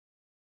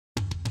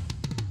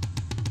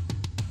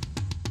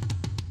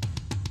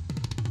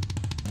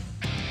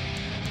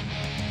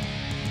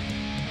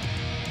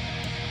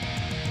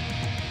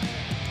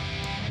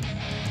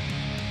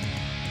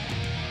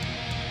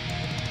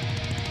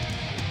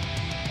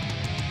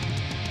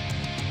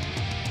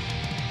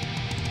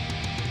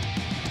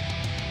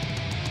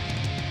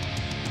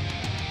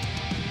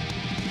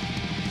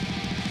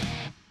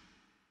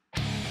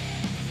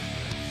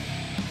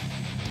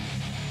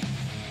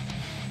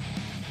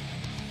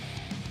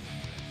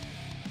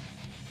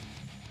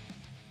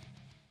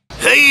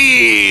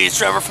Hey, it's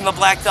Trevor from the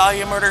Black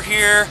Dahlia Murder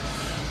here,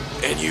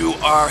 and you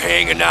are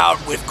hanging out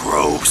with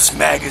Gross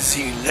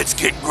Magazine. Let's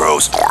get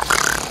gross.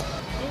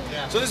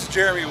 So this is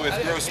Jeremy with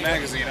Gross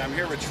Magazine. I'm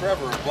here with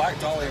Trevor of Black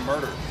Dahlia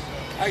Murder.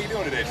 How you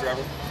doing today,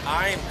 Trevor?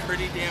 I'm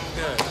pretty damn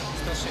good,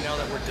 especially now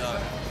that we're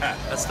done.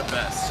 That's the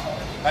best.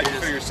 How'd you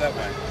feel your set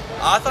went?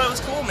 I thought it was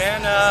cool,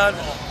 man.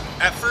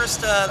 At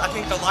first, I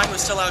think the line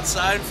was still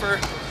outside for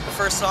the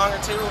first song or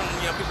two,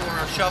 and people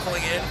were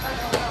shuffling in,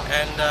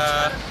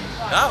 and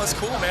no, it was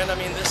cool, man. I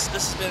mean, this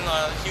has been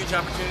a huge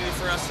opportunity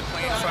for us to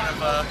play in front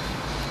of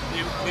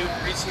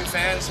reach new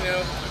fans.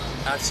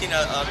 I've seen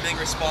a big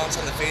response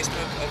on the Facebook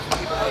of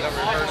people who have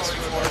never heard us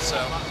before. So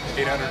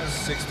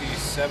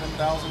 867,000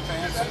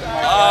 fans.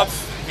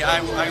 Yeah,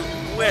 I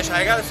wish.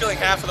 I got a feeling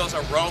half of those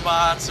are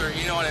robots, or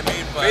you know what I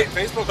mean. But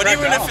Facebook. But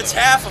even if it's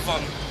half of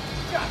them,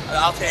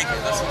 I'll take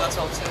it. That's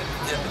all. It's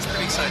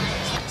pretty exciting.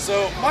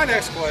 So my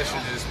next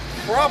question is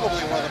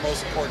probably one of the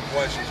most important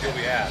questions you'll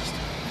be asked.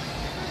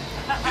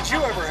 Did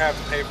you ever have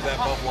to pay for that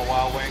Buffalo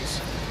Wild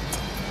Wings?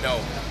 No,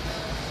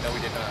 we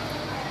did not.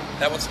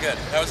 That was good.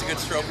 That was a good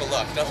stroke of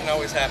luck. Doesn't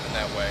always happen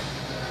that way.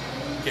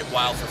 Get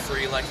wild for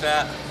free like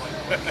that.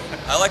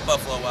 I like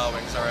Buffalo Wild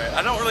Wings, all right.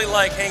 I don't really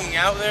like hanging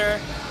out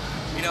there.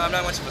 I'm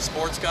not much of a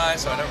sports guy,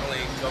 so I don't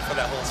really go for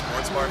that whole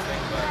sports bar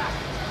thing.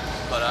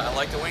 But I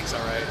like the wings,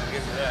 all right. I'll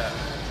give you that.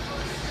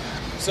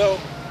 So,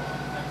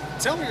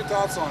 tell me your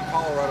thoughts on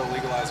Colorado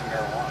legalizing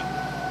marijuana.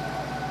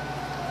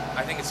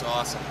 I think it's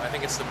awesome. I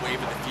think it's the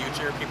wave of the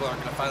future. People are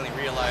going to finally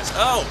realize,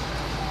 oh,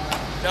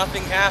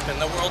 nothing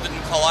happened. The world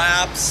didn't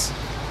collapse,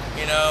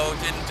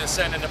 didn't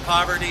descend into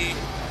poverty.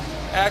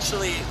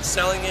 Actually,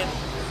 selling it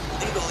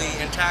legally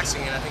and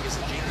taxing it, I think, is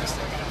a genius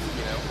thing,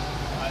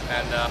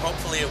 And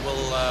hopefully it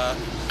will,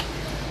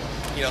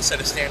 set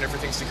a standard for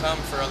things to come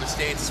for other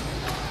states.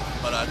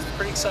 But it's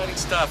pretty exciting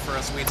stuff for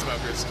us weed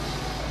smokers.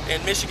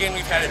 In Michigan,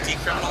 we've had it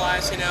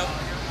decriminalized,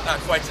 not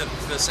quite to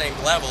the same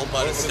level,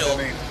 but it's still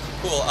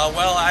cool.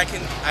 Well, I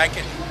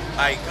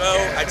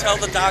tell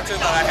the doctor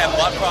that I have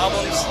butt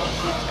problems,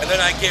 and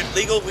then I get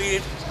legal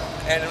weed,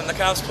 and when the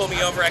cops pull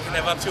me over, I can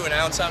have up to an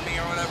ounce on me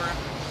or whatever.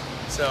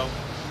 So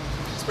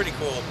it's pretty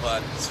cool,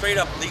 but straight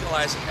up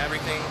legalizing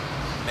everything,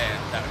 man,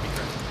 that would be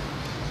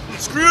great.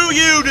 Screw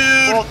you,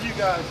 dude! Both you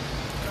guys.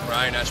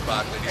 Ryan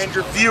Eschbach, ladies and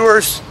your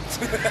viewers.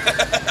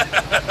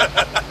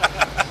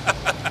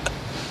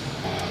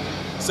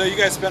 So you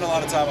guys spend a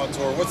lot of time on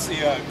tour. What's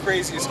the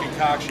craziest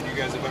concoction you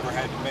guys have ever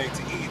had to make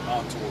to eat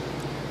on tour?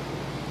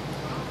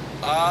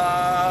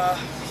 I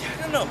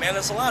don't know, man.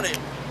 There's a lot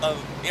of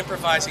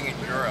improvising in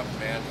Europe,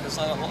 man. There's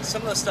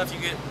some of the stuff you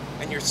get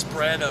in your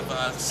spread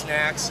of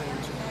snacks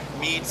and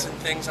meats and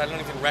things I don't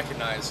even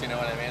recognize, you know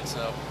what I mean?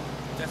 So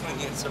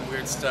definitely eating some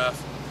weird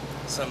stuff.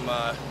 Some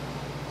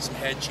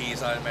head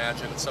cheese, I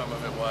imagine, some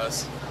of it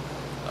was.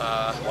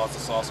 Lots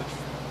of sausage.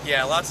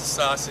 Yeah, lots of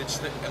sausage,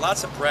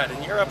 lots of bread.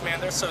 In Europe,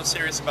 man, they're so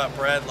serious about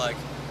bread, like,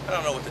 I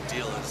don't know what the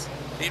deal is.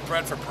 They eat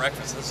bread for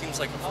breakfast. That seems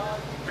like a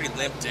pretty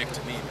limp dick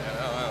to me, man.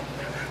 I don't know.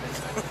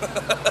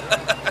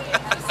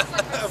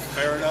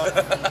 Fair enough.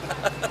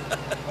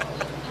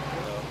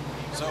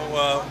 So,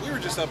 we were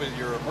just up at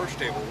your merch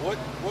table.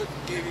 What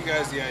gave you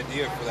guys the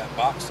idea for that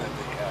box set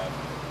that you have?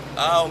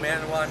 Oh,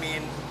 man, well, I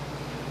mean,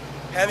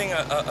 having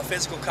a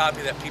physical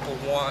copy that people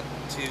want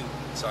to...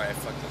 Sorry, I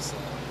fucked this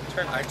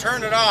up. I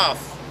turned it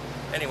off!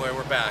 Anyway,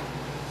 we're back.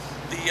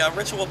 The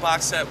Ritual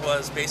box set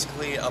was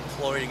basically a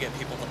ploy to get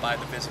people to buy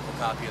the physical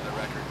copy of the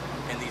record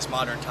in these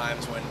modern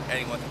times when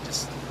anyone can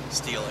just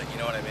steal it, you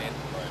know what I mean?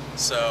 Right.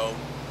 So,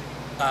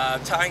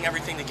 tying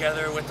everything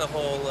together with the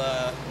whole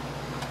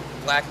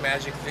black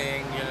magic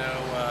thing,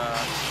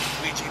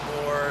 Ouija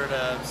board,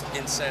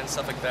 incense,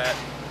 stuff like that,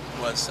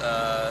 was,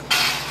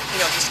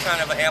 just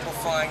kind of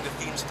amplifying the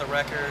themes of the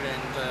record,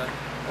 and,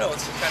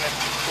 it's a kind of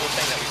cool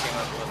thing that we came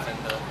up with, and,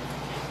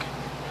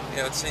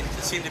 it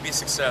seemed to be a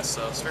success,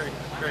 so it's very,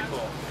 very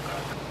cool.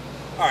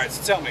 Alright,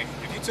 so tell me,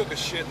 if you took a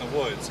shit in the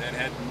woods and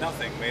had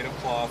nothing made of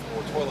cloth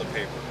or toilet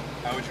paper,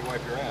 how would you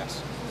wipe your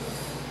ass?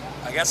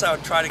 I guess I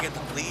would try to get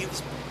the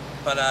leaves,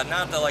 but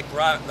not the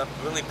the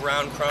really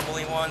brown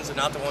crumbly ones, and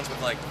not the ones with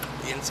the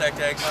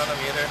insect eggs on them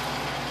either.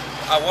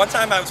 One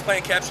time I was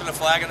playing capture the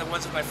flag in the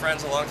woods with my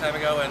friends a long time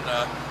ago, and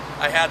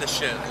I had to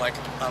shit on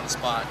the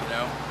spot,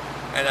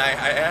 and I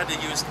had to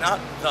use not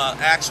the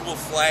actual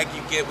flag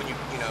you get when you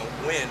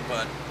win,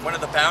 but one of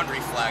the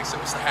boundary flags. It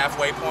was the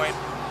halfway point.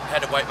 I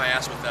had to wipe my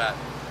ass with that.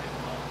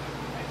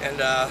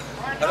 And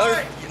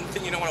another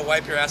thing you don't want to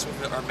wipe your ass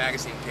with are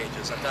magazine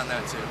pages. I've done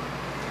that too,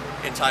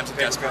 in times of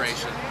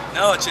desperation.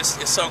 No,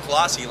 it's so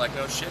glossy,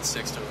 no shit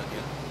sticks to it.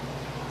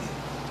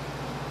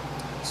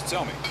 So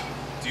tell me,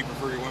 do you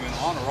prefer your women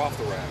on or off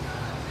the rack?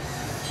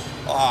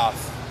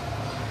 Off.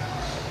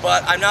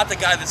 But I'm not the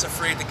guy that's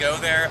afraid to go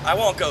there. I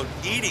won't go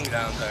eating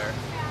down there.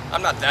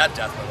 I'm not that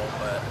death metal,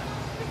 but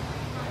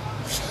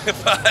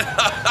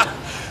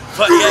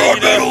but yeah,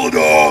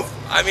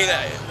 I mean,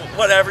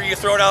 whatever. You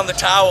throw down the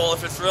towel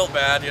if it's real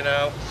bad,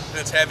 if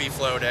it's heavy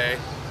flow day.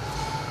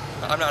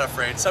 I'm not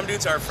afraid. Some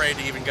dudes are afraid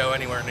to even go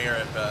anywhere near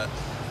it, but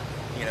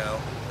you know,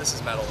 this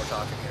is metal we're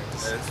talking here.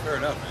 It's fair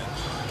enough, man.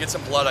 Get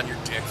some blood on your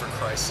dick, for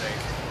Christ's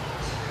sake.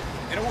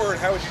 In a word,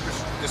 how would you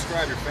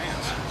describe your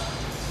fans?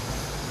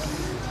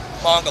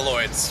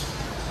 Mongoloids.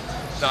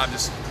 No, I'm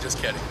just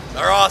kidding.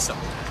 They're awesome.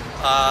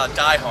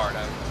 Die hard.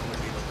 Would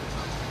be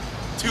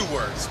 2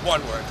 words.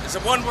 1 word. Is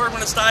it 1 word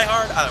when it's die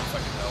hard? I don't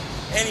fucking know.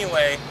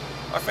 Anyway,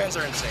 our fans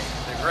are insane.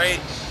 They're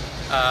great.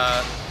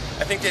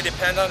 I think they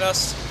depend on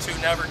us to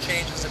never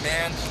change as a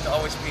band, to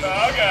always be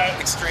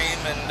extreme,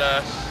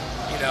 and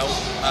you know,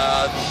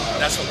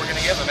 that's what we're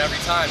gonna give them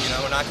every time. You know,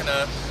 we're not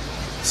gonna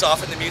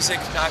soften the music,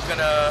 not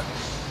gonna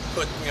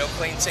put, you know,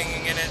 clean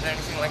singing in it and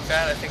anything like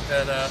that. I think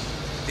that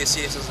they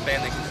see us as a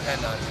band they can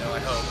depend on. You know, I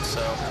hope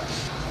so.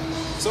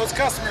 So it's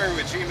customary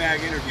with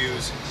GMAG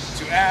interviews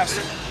to ask,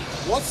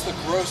 what's the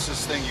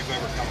grossest thing you've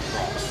ever come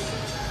across?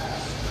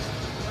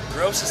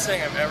 Grossest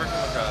thing I've ever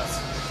come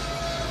across.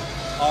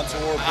 On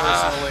tour,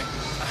 personally?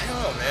 I don't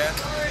know, man.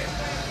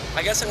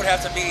 I guess it would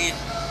have to be,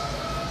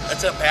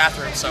 it's a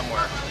bathroom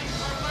somewhere.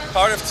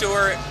 Part of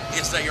tour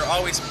is that you're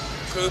always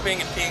pooping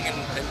and peeing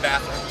in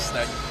bathrooms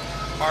that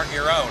aren't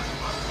your own.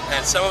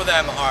 And some of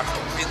them are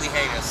completely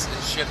heinous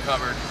and shit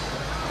covered.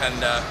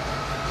 And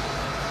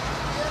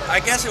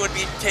I guess it would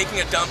be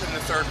taking a dump in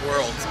the third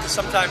world, because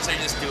sometimes they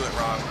just do it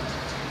wrong.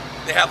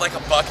 They have like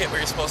a bucket where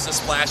you're supposed to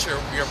splash your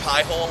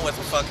pie hole with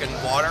fucking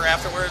water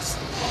afterwards.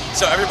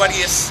 So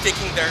everybody is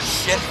sticking their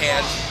shit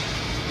hand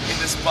in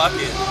this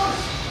bucket.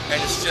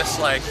 And it's just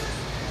like,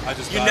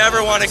 you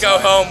never want to go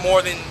home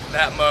more than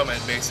that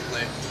moment,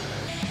 basically.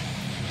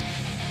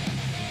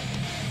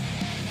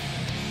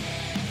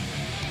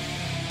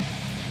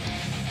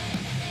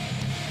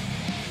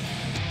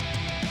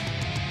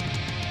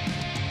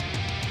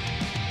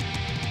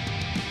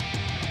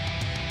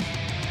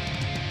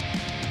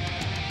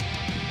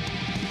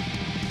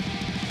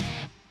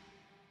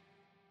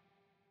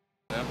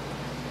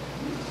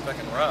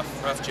 Fucking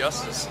rough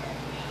justice.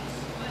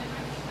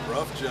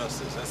 Rough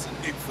Justice. That's the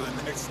name for the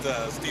next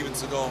Steven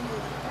Seagal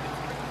movie.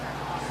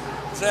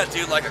 Isn't that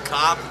dude like a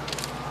cop?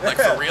 Like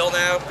for real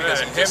now? Because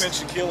him and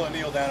Shaquille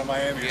O'Neal down in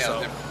Miami or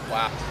something.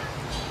 Wow.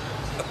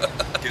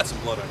 Get some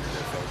blood under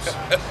there, folks.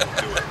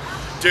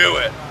 Do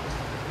it.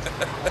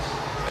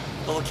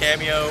 Little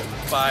cameo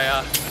by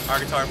our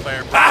guitar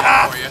player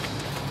for you.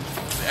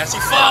 As he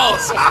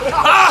falls!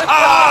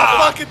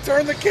 Fucking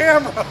turn the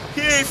camera!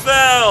 He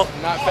fell!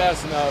 Not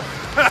fast enough.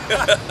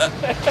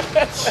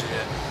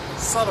 Shit.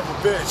 Son of a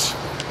bitch.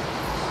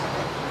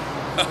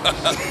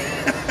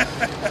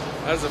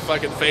 That was a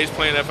fucking face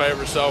plant if I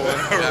ever saw one.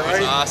 That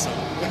was awesome.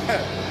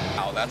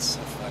 Wow, that's a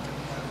fucking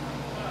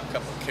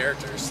couple of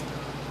characters.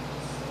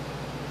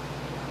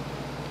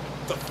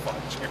 What the fuck,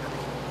 Jeremy?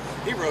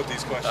 He wrote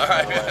these questions. All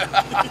right.